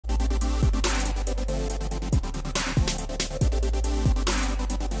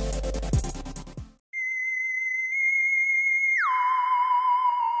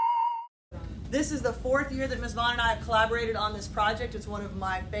This is the 4th year that Ms. Vaughn and I have collaborated on this project. It's one of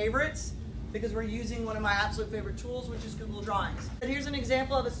my favorites because we're using one of my absolute favorite tools, which is Google Drawings. And here's an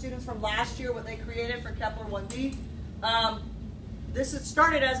example of the students from last year, what they created for Kepler 1B. This has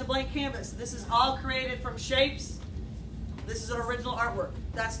started as a blank canvas. This is all created from shapes. This is an original artwork.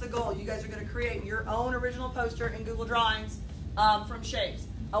 That's the goal. You guys are going to create your own original poster in Google Drawings from shapes.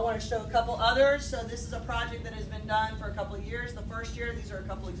 I want to show a couple others. So this is a project that has been done for a couple of years. The first year, these are a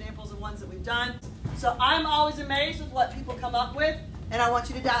couple examples of ones that we've done. So I'm always amazed with what people come up with, and I want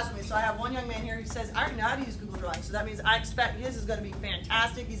you to dazzle me. So I have one young man here who says, I already know how to use Google Drawings. So that means I expect his is going to be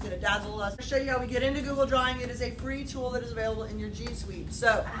fantastic. He's going to dazzle us. I'll show you how we get into Google Drawing. It is a free tool that is available in your G Suite.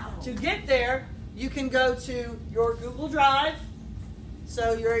 So to get there, you can go to your Google Drive.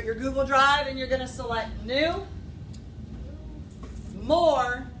 So you're at your Google Drive, and you're going to select New,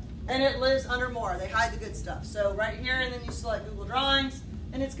 More, and it lives under More. They hide the good stuff. So right here, and then you select Google Drawings,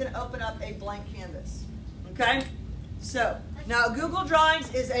 and it's going to open up a blank canvas. Okay? So now Google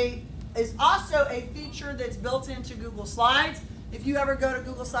Drawings is also a feature that's built into Google Slides. If you ever go to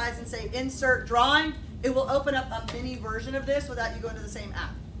Google Slides and say Insert Drawing, it will open up a mini version of this without you going to the same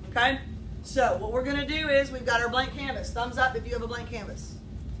app. Okay? So what we're going to do is we've got our blank canvas. Thumbs up if you have a blank canvas.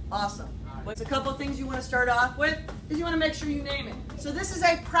 Awesome. But a couple of things you want to start off with is you want to make sure you name it. So this is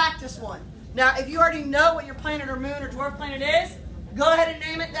a practice one. Now, if you already know what your planet or moon or dwarf planet is, go ahead and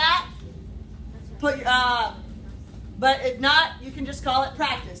name it that. But if not, you can just call it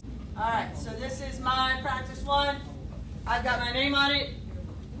practice. All right, so this is my practice one. I've got my name on it.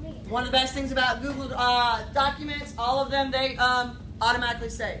 One of the best things about Google Documents, all of them, they automatically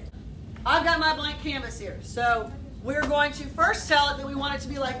save. I've got my blank canvas here. So we're going to first tell it that we want it to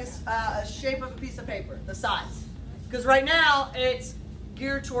be like a shape of a piece of paper, the size. Because right now, it's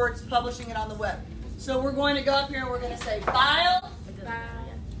geared towards publishing it on the web. So we're going to go up here and we're going to say File,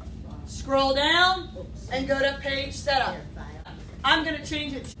 scroll down, and go to Page Setup. I'm going to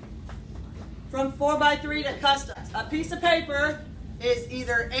change it from 4x3 to custom. A piece of paper is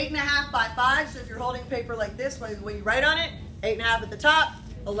either 8.5 by 5, so if you're holding paper like this, the way you write on it, 8.5 at the top,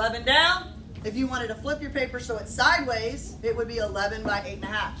 11 down. If you wanted to flip your paper so it's sideways, it would be 11 by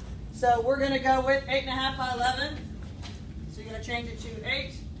 8.5. So we're going to go with 8.5 by 11. So you're going to change it to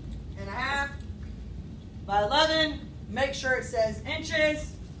 8.5 by 11. Make sure it says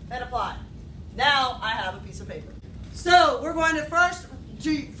inches and apply. Now I have a piece of paper. So we're going to first,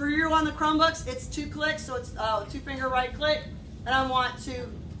 for you on the Chromebooks, it's 2 clicks, so it's 2-finger right click. And I want to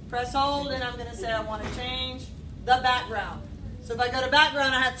press hold, and I'm going to say I want to change the background. So if I go to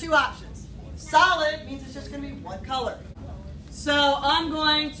background, I have 2 options. Solid means it's just going to be one color. So I'm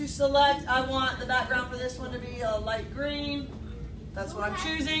going to select, I want the background for this one to be a light green. That's what I'm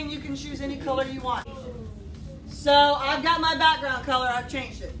choosing. You can choose any color you want. So I've got my background color. I've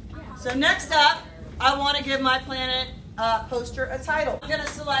changed it. So next up, I want to give my planet poster a title. I'm going to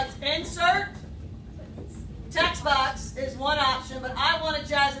select Insert. Text box is one option, but I want to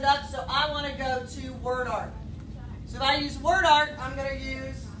jazz it up, so I want to go to Word Art. So if I use Word Art, I'm going to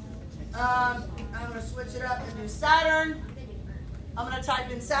use, I'm going to switch it up and do Saturn. I'm going to type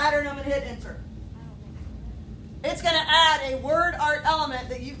in Saturn. I'm going to hit Enter. It's going to add a Word Art element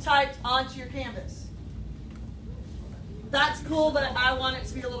that you've typed onto your canvas. That's cool, but I want it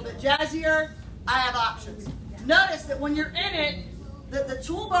to be a little bit jazzier. I have options. Notice that when you're in it, the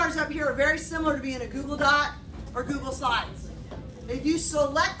toolbars up here are very similar to being a Google Doc or Google Slides. If you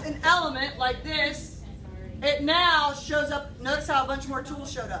select an element like this, it now shows up. Notice how a bunch more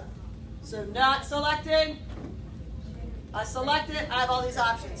tools showed up. So not selected. I select it. I have all these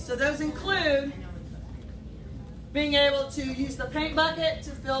options. So those include being able to use the paint bucket to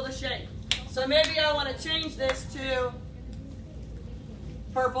fill the shape. So maybe I want to change this to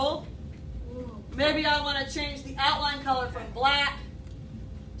purple. Maybe I want to change the outline color from black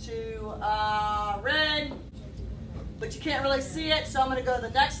to red, but you can't really see it, so I'm going to go to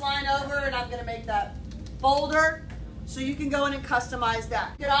the next line over, and I'm going to make that bolder, so you can go in and customize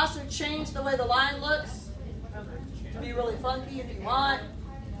that. You can also change the way the line looks to be really funky if you want.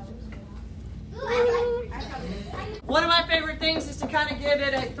 One of my favorite things is to kind of give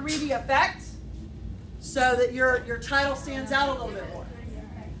it a 3D effect so that your title stands out a little bit more.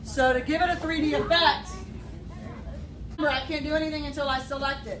 So to give it a 3D effect, remember, I can't do anything until I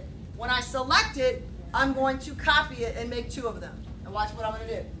select it. When I select it, I'm going to copy it and make 2 of them. And watch what I'm going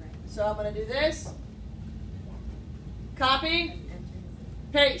to do. So I'm going to do this. Copy.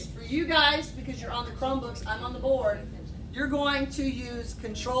 Paste. For you guys, because you're on the Chromebooks, I'm on the board, you're going to use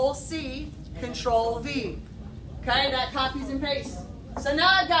Control-C, Control-V. Okay, that copies and pastes. So now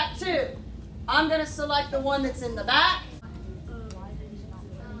I've got 2. I'm going to select the one that's in the back.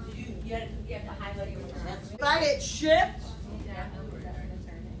 If I hit shift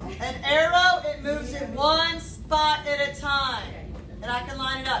and arrow, it moves it one spot at a time. And I can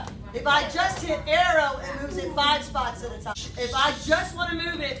line it up. If I just hit arrow, it moves it 5 spots at a time. If I just want to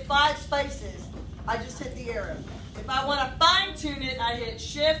move it 5 spaces, I just hit the arrow. If I want to fine tune it, I hit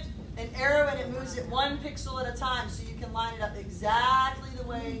shift and arrow, and it moves it 1 pixel at a time, so you can line it up exactly the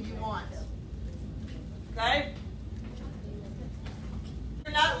way you want. Okay?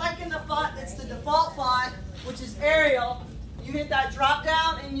 You're not liking the font that's the default font, which is Arial. You hit that drop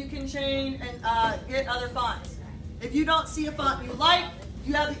down and you can change and get other fonts. If you don't see a font you like,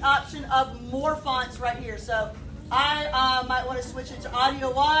 you have the option of more fonts right here. So I might want to switch it to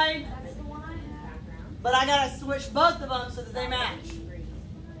audio wide, but I got to switch both of them so that they match.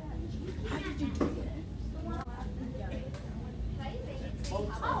 How did you do that?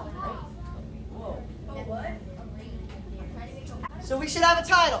 So we should have a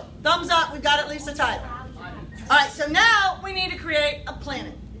title. Thumbs up, we've got at least a title. All right, so now we need to create a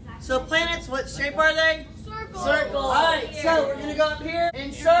planet. So planets, what shape are they? Circle. Circle. All right, so we're going to go up here,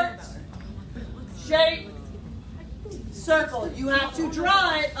 insert, shape, circle. You have to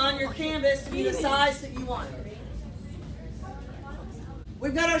draw it on your canvas to be the size that you want.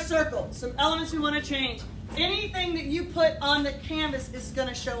 We've got our circle. Some elements we want to change. Anything that you put on the canvas is going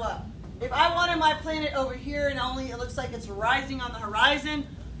to show up. If I wanted my planet over here and only it looks like it's rising on the horizon,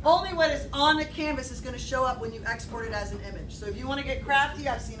 only what is on the canvas is going to show up when you export it as an image. So if you want to get crafty,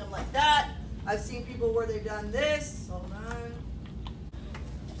 I've seen them like that. I've seen people where they've done this. Hold on.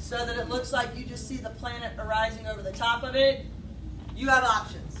 So that it looks like you just see the planet arising over the top of it. You have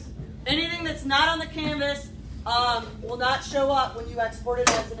options. Anything that's not on the canvas will not show up when you export it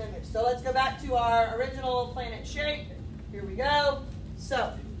as an image. So let's go back to our original planet shape. Here we go.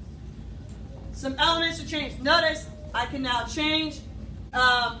 So some elements to change. Notice I can now change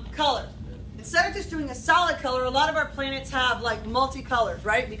color. Instead of just doing a solid color, a lot of our planets have like multicolors,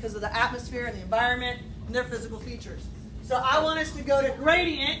 right? Because of the atmosphere and the environment and their physical features. So I want us to go to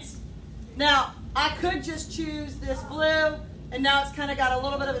gradients. Now, I could just choose this blue, and now it's kind of got a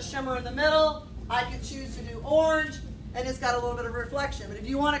little bit of a shimmer in the middle. I could choose to do orange, and it's got a little bit of reflection. But if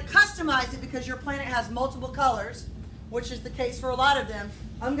you want to customize it because your planet has multiple colors, which is the case for a lot of them,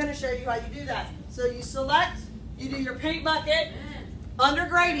 I'm going to show you how you do that. So you select, you do your paint bucket under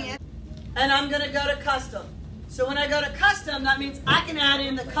gradient, and I'm going to go to custom. So when I go to custom, that means I can add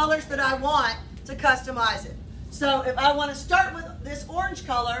in the colors that I want to customize it. So if I want to start with this orange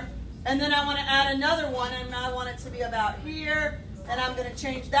color, and then I want to add another one, and I want it to be about here, and I'm going to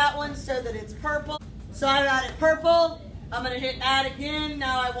change that one so that it's purple. So I've added purple. I'm going to hit add again.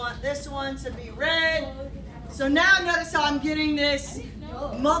 Now I want this one to be red. So now notice how I'm getting this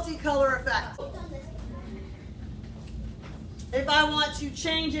multicolor effect. If I want to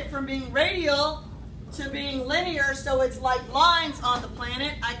change it from being radial to being linear, so it's like lines on the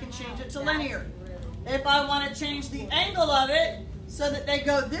planet, I can change it to linear. If I want to change the angle of it so that they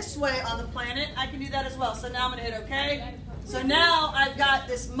go this way on the planet, I can do that as well. So now I'm going to hit OK. So now I've got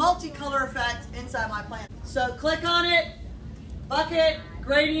this multicolor effect inside my planet. So click on it, bucket,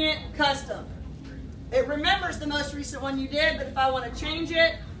 gradient, custom. It remembers the most recent one you did, but if I want to change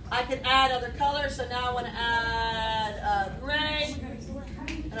it, I can add other colors. So now I want to add gray,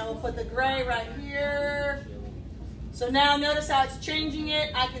 and I will put the gray right here. So now notice how it's changing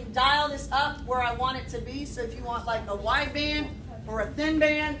it. I can dial this up where I want it to be. So if you want like a wide band or a thin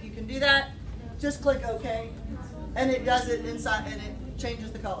band, you can do that. Just click OK, and it does it inside, and it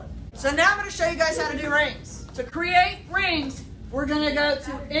changes the color. So now I'm going to show you guys how to do rings. To create rings, we're going to go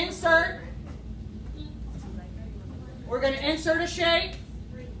to Insert. We're going to insert a shape.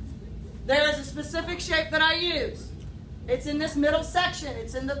 There is a specific shape that I use. It's in this middle section.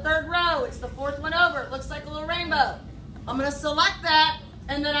 It's in the 3rd row. It's the 4th one over. It looks like a little rainbow. I'm going to select that,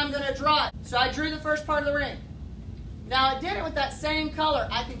 and then I'm going to draw it. So I drew the first part of the ring. Now I did it with that same color.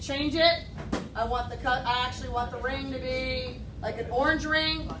 I can change it. I actually want the ring to be like an orange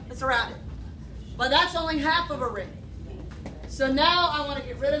ring that's around it. But that's only half of a ring. So now I want to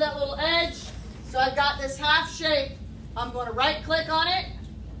get rid of that little edge. So I've got this half shape. I'm going to right click on it.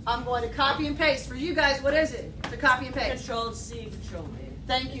 I'm going to copy and paste. For you guys, what is it to copy and paste? Control C, Control V.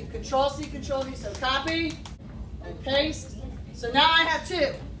 Thank you. Control C, Control V. So copy and paste. So now I have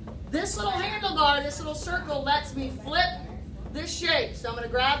 2. This little handlebar, this little circle lets me flip this shape. So I'm going to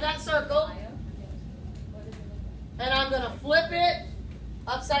grab that circle and I'm going to flip it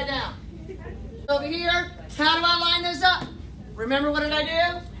upside down. Over here, how do I line those up? Remember, what did I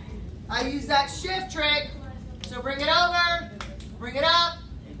do? I use that shift trick. So bring it over, bring it up,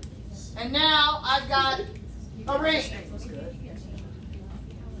 and now I've got a ring.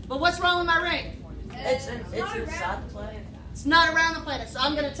 But what's wrong with my ring? It's inside the planet. It's not around the planet. So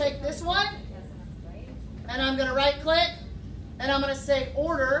I'm going to take this one, and I'm going to right click, and I'm going to say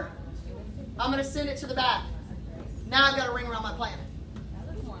order. I'm going to send it to the back. Now I've got a ring around my planet.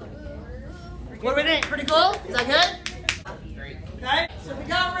 What do we think? Pretty cool? Is that good? Okay, so we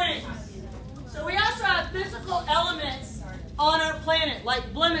got rings. So we also have physical elements on our planet,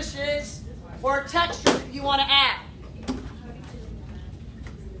 like blemishes or texture that you want to add.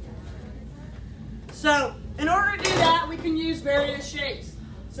 So in order to do that, we can use various shapes.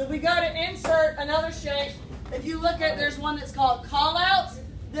 So if we go to insert another shape, if you look at, there's one that's called callouts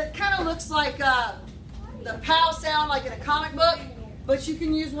that kind of looks like the pow sound like in a comic book, but you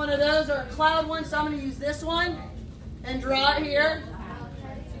can use one of those or a cloud one. So I'm going to use this one and draw it here.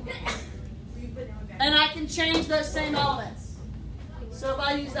 And I can change those same elements. So if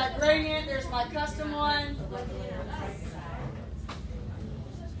I use that gradient, there's my custom one.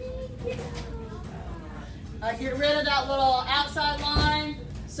 I get rid of that little outside line.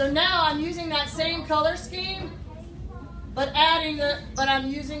 So now I'm using that same color scheme, but I'm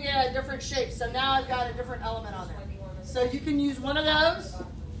using it a different shape. So now I've got a different element on there. So you can use one of those.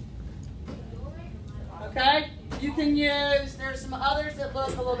 Okay? You can use, there's some others that look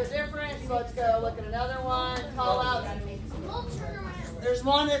a little bit different. So let's go look at another one. Call out. There's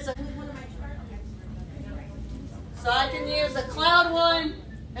one that's a, so I can use a cloud one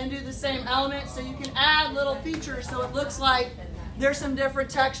and do the same element. So you can add little features so it looks like there's some different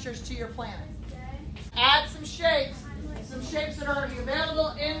textures to your planet. Add some shapes that are already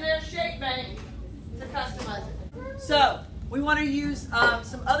available in their shape bank to customize it. So we want to use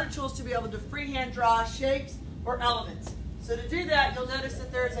some other tools to be able to freehand draw shapes or elements. So to do that, you'll notice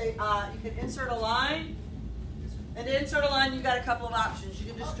that there's a, you can insert a line. And to insert a line, you've got a couple of options.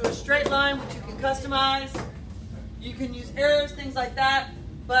 You can just do a straight line, which you can customize. You can use arrows, things like that.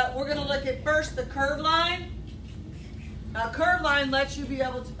 But we're going to look at first the curved line. Now, curved line lets you be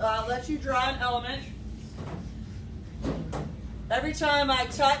able to let you draw an element. Every time I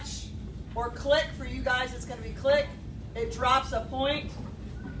touch or click, for you guys, it's going to be click. It drops a point,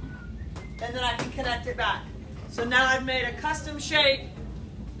 and then I can connect it back. So now I've made a custom shape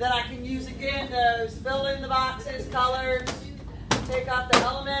that I can use again. Those fill in the boxes, colors, take out the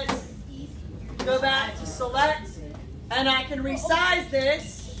elements, go back to select, and I can resize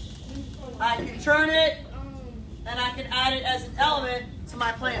this. I can turn it, and I can add it as an element to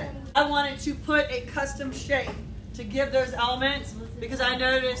my planet. I wanted to put a custom shape to give those elements because I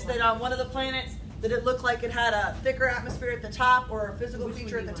noticed that on one of the planets that it looked like it had a thicker atmosphere at the top or a physical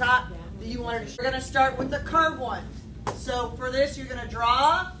feature at the top that you wanted to. We're going to start with the curved one. So for this, you're going to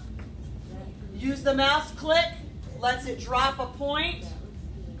draw, use the mouse click, lets it drop a point,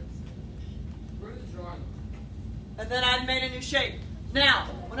 and then I've made a new shape. Now,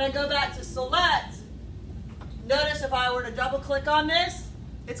 when I go back to select, notice if I were to double click on this,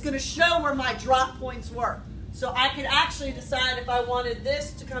 it's going to show where my drop points were. So I could actually decide if I wanted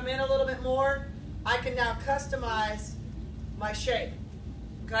this to come in a little bit more, I can now customize my shape.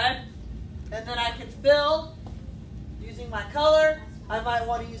 Okay? And then I can fill using my color. I might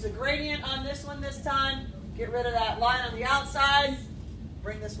want to use a gradient on this one this time. Get rid of that line on the outside.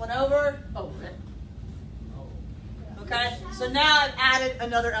 Bring this one over. Okay? So now I've added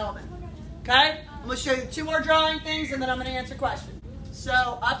another element. Okay? I'm going to show you two more drawing things and then I'm going to answer questions. So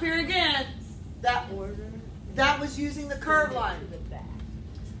up here again, that was using the curved line.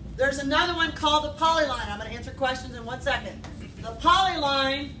 There's another one called the polyline. I'm going to answer questions in 1 second. The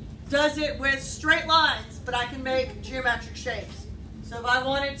polyline does it with straight lines, but I can make geometric shapes. So if I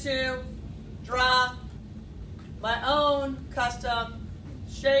wanted to draw my own custom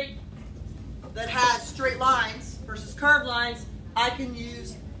shape that has straight lines versus curved lines, I can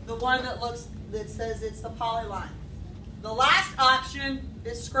use the one that says it's the polyline. The last option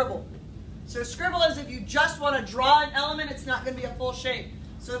is scribble. So scribble is if you just want to draw an element, it's not going to be a full shape.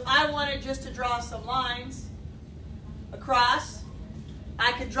 So if I wanted just to draw some lines across,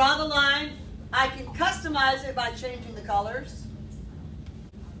 I can draw the line. I can customize it by changing the colors.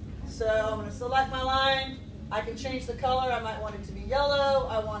 So I'm going to select my line. I can change the color. I might want it to be yellow.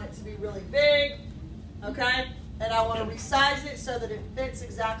 I want it to be really big. Okay? And I want to resize it so that it fits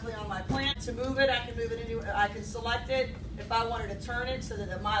exactly on my plant. To move it, I can move it into, I can select it if I wanted to turn it so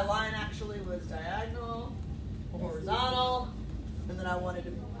that my line actually was diagonal or horizontal. And then I wanted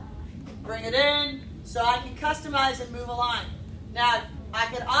to bring it in so I can customize and move a line. Now, I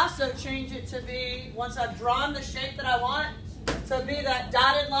could also change it to be, once I've drawn the shape that I want, to be that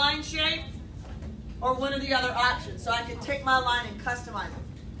dotted line shape or one of the other options. So I can take my line and customize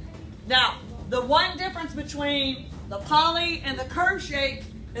it. Now, the one difference between the poly and the curve shape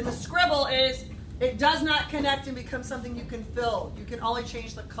And the scribble is, it does not connect and become something you can fill. You can only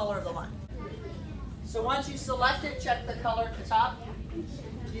change the color of the line. So once you select it, check the color at the top.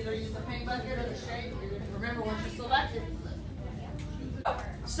 Either use the paint bucket or the shape. Remember, once you select it.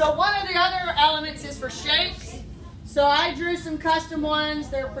 So one of the other elements is for shapes. So I drew some custom ones.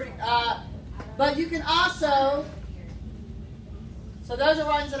 They're pretty, but you can also, so those are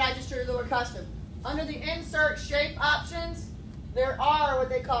ones that I just drew that were custom. Under the insert shape options, there are what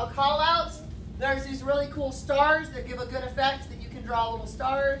they call callouts. There's these really cool stars that give a good effect that you can draw little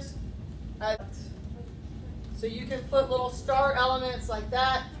stars. So you can put little star elements like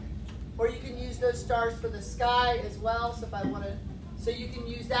that, or you can use those stars for the sky as well. So if I wanted, so you can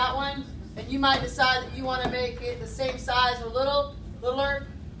use that one, and you might decide that you want to make it the same size or littler,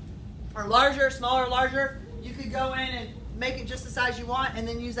 or larger, smaller, larger. You could go in and make it just the size you want, and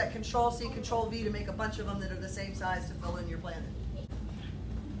then use that Control-C, Control-V to make a bunch of them that are the same size to fill in your planet.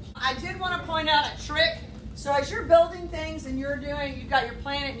 I did want to point out a trick. So as you're building things and you've got your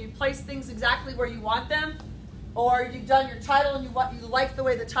planet and you place things exactly where you want them, or you've done your title and you like the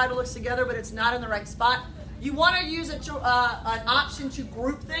way the title looks together, but it's not in the right spot, you want to use an option to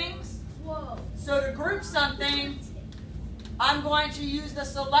group things. Whoa. So to group something, I'm going to use the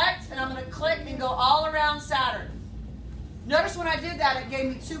select, and I'm going to click and go all around Saturn. Notice when I did that, it gave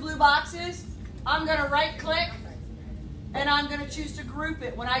me 2 blue boxes. I'm going to right click, and I'm going to choose to group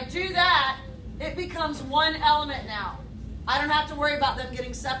it. When I do that, it becomes one element now. I don't have to worry about them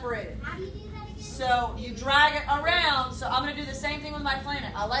getting separated. How do you do that again? So you drag it around. So I'm going to do the same thing with my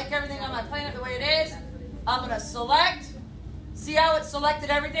planet. I like everything on my planet the way it is. I'm going to select. See how it selected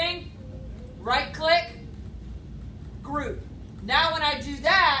everything? Right click, group. Now when I do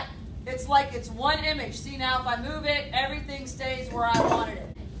that, it's like it's one image. See, now if I move it, everything stays where I wanted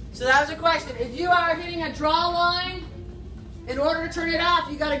it. So that was a question. If you are hitting a draw line, in order to turn it off,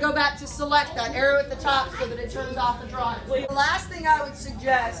 you got to go back to select that arrow at the top so that it turns off the drawing. The last thing I would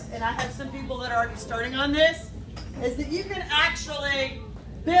suggest, and I have some people that are already starting on this, is that you can actually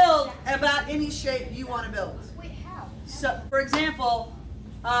build about any shape you want to build. Wait, how? So, for example,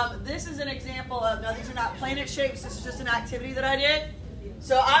 this is an example of, now these are not planet shapes, this is just an activity that I did.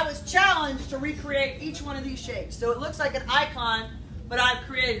 So I was challenged to recreate each one of these shapes. So it looks like an icon, but I've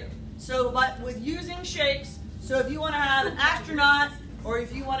created them. So, but with using shapes, so if you want to have an astronaut, or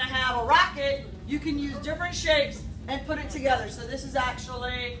if you want to have a rocket, you can use different shapes and put it together. So this is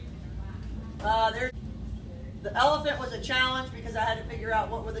actually, the elephant was a challenge because I had to figure out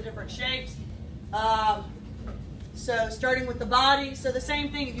what were the different shapes. So starting with the body, so the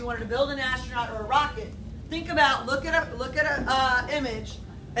same thing, if you wanted to build an astronaut or a rocket, think about, look at a image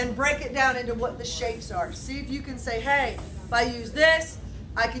and break it down into what the shapes are. See if you can say, hey, if I use this,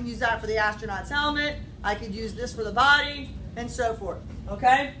 I can use that for the astronaut's helmet, I could use this for the body, and so forth,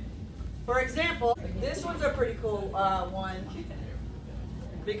 okay? For example, this one's a pretty cool one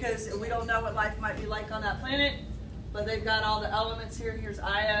because we don't know what life might be like on that planet, but they've got all the elements here. Here's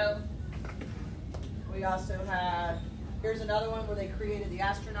Io. We also have, here's another one where they created the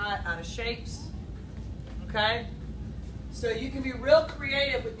astronaut out of shapes, okay? So you can be real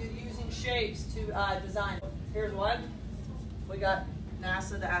creative with using shapes to design. Here's one. We got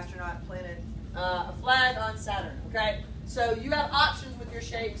NASA, the astronaut, planted a flag on Saturn, okay? So you have options with your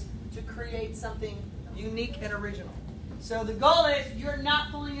shapes to create something unique and original. So the goal is, you're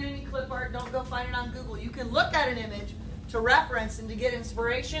not pulling in any clip art, don't go find it on Google. You can look at an image to reference and to get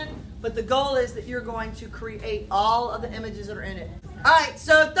inspiration, but the goal is that you're going to create all of the images that are in it. All right,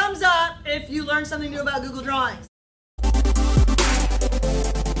 so thumbs up if you learned something new about Google Drawings.